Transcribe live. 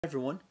Hi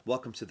everyone,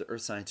 welcome to the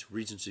Earth Science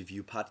Regents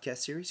Review podcast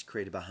series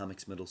created by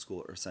Hommocks Middle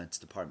School Earth Science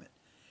Department.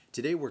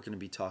 Today we're going to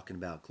be talking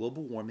about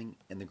global warming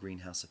and the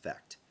greenhouse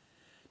effect.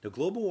 Now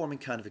global warming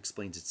kind of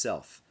explains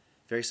itself,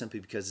 very simply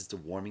because it's the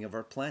warming of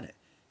our planet,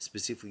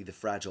 specifically the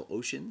fragile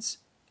oceans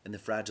and the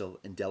fragile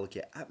and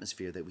delicate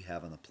atmosphere that we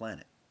have on the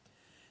planet.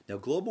 Now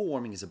global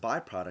warming is a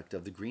byproduct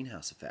of the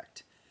greenhouse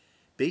effect.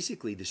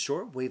 Basically, the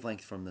short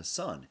wavelength from the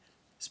sun,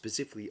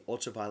 specifically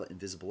ultraviolet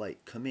and visible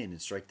light, come in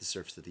and strike the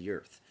surface of the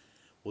Earth.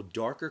 Well,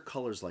 darker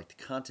colors like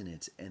the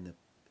continents and the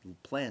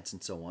plants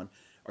and so on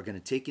are going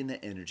to take in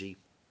that energy,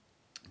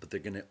 but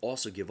they're going to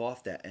also give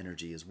off that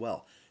energy as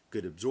well.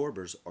 Good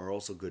absorbers are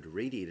also good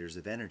radiators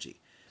of energy.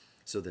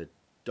 So the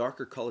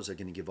darker colors are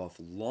going to give off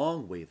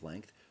long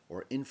wavelength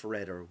or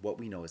infrared, or what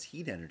we know as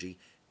heat energy,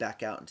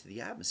 back out into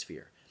the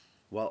atmosphere.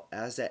 Well,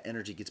 as that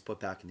energy gets put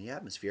back in the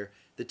atmosphere,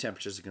 the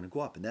temperatures are going to go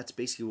up, and that's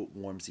basically what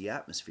warms the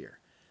atmosphere.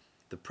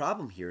 The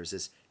problem here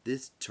is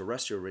this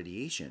terrestrial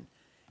radiation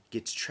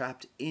gets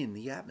trapped in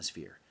the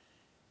atmosphere.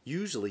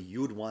 Usually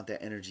you would want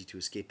that energy to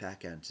escape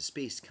back out into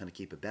space to kind of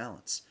keep a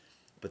balance.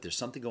 But there's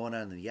something going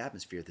on in the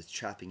atmosphere that's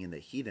trapping in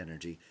that heat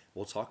energy.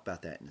 We'll talk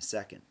about that in a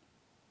second.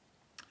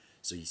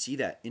 So you see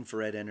that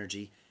infrared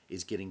energy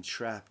is getting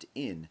trapped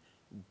in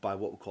by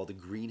what we call the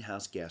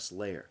greenhouse gas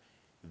layer.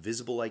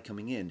 Visible light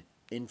coming in,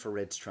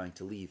 infrared's trying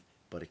to leave,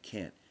 but it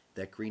can't.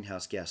 That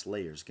greenhouse gas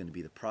layer is going to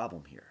be the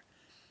problem here.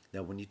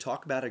 Now when you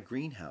talk about a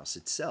greenhouse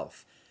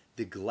itself,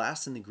 the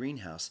glass in the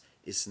greenhouse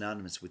is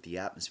synonymous with the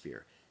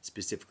atmosphere,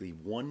 specifically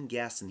one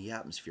gas in the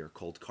atmosphere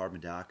called carbon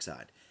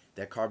dioxide.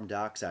 That carbon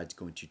dioxide is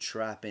going to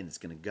trap in, it's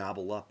going to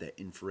gobble up that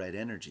infrared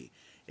energy.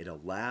 It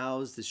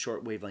allows the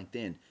short wavelength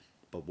in,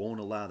 but won't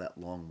allow that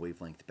long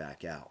wavelength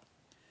back out.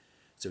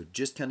 So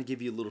just kind of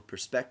give you a little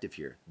perspective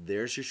here.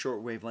 There's your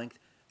short wavelength,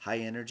 high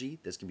energy,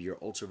 that's going to be your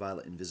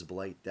ultraviolet and visible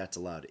light, that's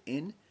allowed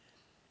in.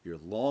 Your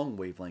long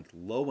wavelength,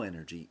 low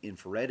energy,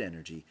 infrared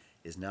energy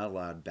is not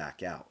allowed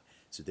back out.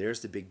 So there's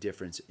the big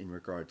difference in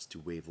regards to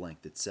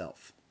wavelength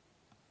itself.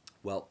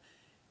 Well,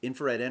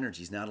 infrared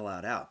energy is not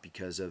allowed out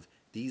because of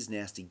these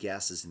nasty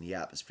gases in the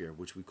atmosphere,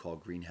 which we call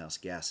greenhouse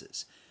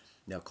gases.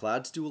 Now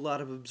clouds do a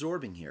lot of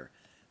absorbing here,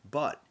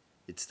 but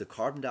it's the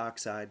carbon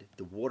dioxide,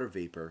 the water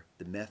vapor,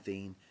 the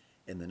methane,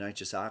 and the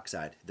nitrous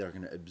oxide that are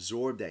going to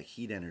absorb that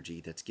heat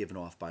energy that's given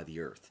off by the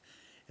Earth.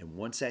 And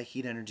once that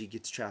heat energy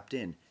gets trapped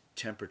in,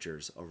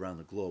 temperatures around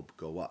the globe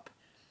go up.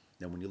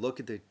 Now when you look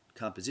at the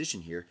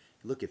composition here,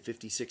 you look at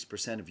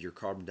 56% of your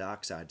carbon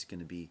dioxide is going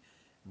to be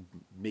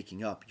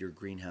making up your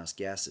greenhouse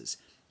gases.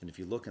 And if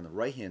you look on the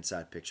right hand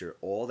side picture,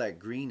 all that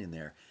green in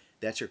there,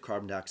 that's your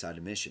carbon dioxide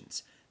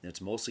emissions. And it's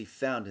mostly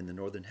found in the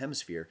northern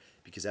hemisphere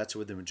because that's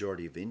where the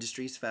majority of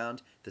industry is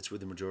found, that's where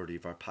the majority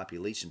of our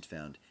population is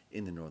found,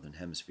 in the northern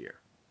hemisphere.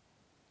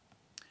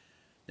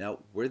 Now,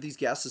 where do these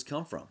gases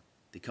come from?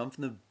 They come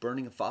from the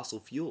burning of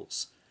fossil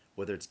fuels.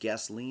 Whether it's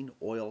gasoline,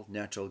 oil,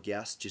 natural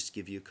gas, just to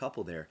give you a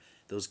couple there,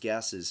 those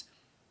gases,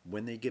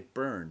 when they get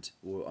burned,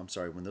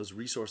 when those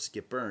resources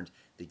get burned,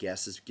 the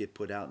gases get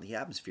put out in the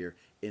atmosphere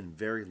in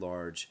very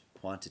large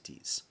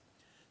quantities.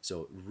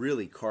 So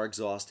really, car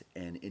exhaust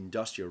and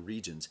industrial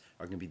regions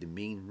are going to be the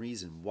main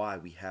reason why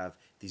we have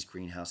these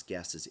greenhouse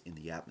gases in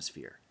the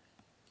atmosphere.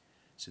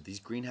 So these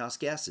greenhouse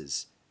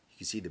gases, you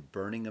can see the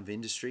burning of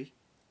industry,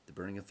 the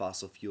burning of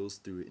fossil fuels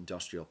through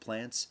industrial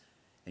plants,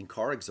 and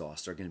car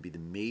exhaust are going to be the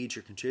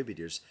major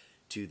contributors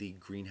to the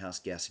greenhouse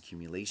gas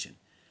accumulation.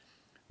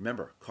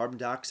 Remember, carbon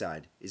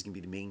dioxide is going to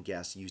be the main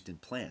gas used in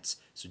plants,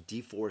 so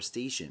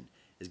deforestation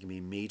is going to be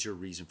a major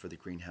reason for the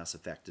greenhouse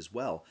effect as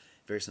well,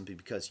 very simply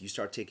because you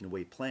start taking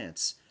away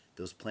plants,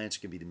 those plants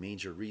are going to be the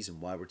major reason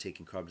why we're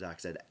taking carbon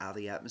dioxide out of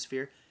the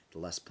atmosphere. The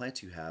less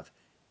plants you have,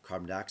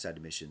 carbon dioxide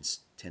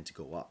emissions tend to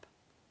go up.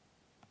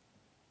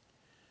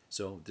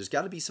 So there's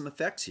got to be some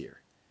effects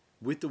here.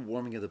 With the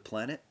warming of the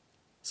planet,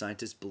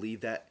 scientists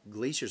believe that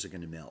glaciers are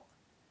going to melt.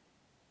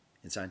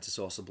 And scientists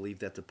also believe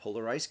that the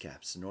polar ice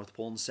caps, the North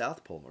Pole and the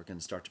South Pole, are going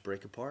to start to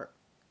break apart.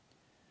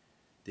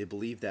 They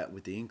believe that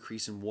with the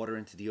increase in water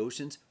into the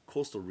oceans,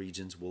 coastal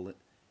regions will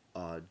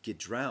get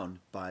drowned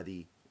by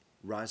the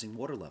rising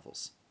water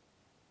levels.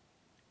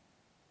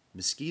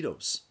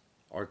 Mosquitoes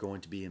are going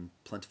to be in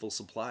plentiful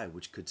supply,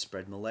 which could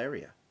spread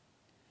malaria.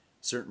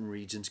 Certain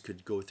regions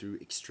could go through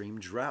extreme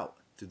drought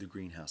through the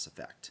greenhouse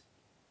effect.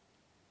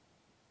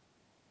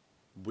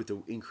 With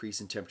the increase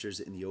in temperatures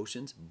in the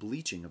oceans,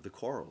 bleaching of the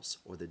corals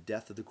or the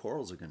death of the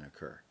corals are going to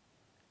occur.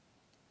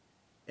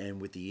 And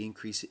with the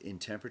increase in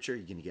temperature,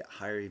 you're going to get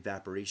higher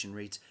evaporation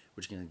rates,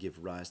 which are going to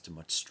give rise to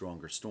much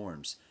stronger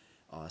storms,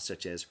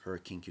 such as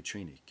Hurricane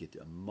Katrina. You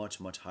get a much,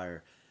 much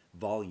higher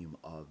volume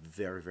of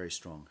very, very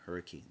strong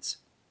hurricanes.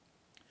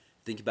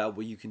 Think about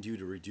what you can do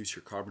to reduce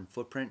your carbon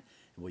footprint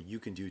and what you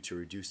can do to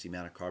reduce the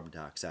amount of carbon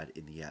dioxide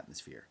in the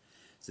atmosphere.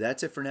 So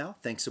that's it for now.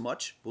 Thanks so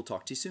much. We'll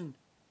talk to you soon.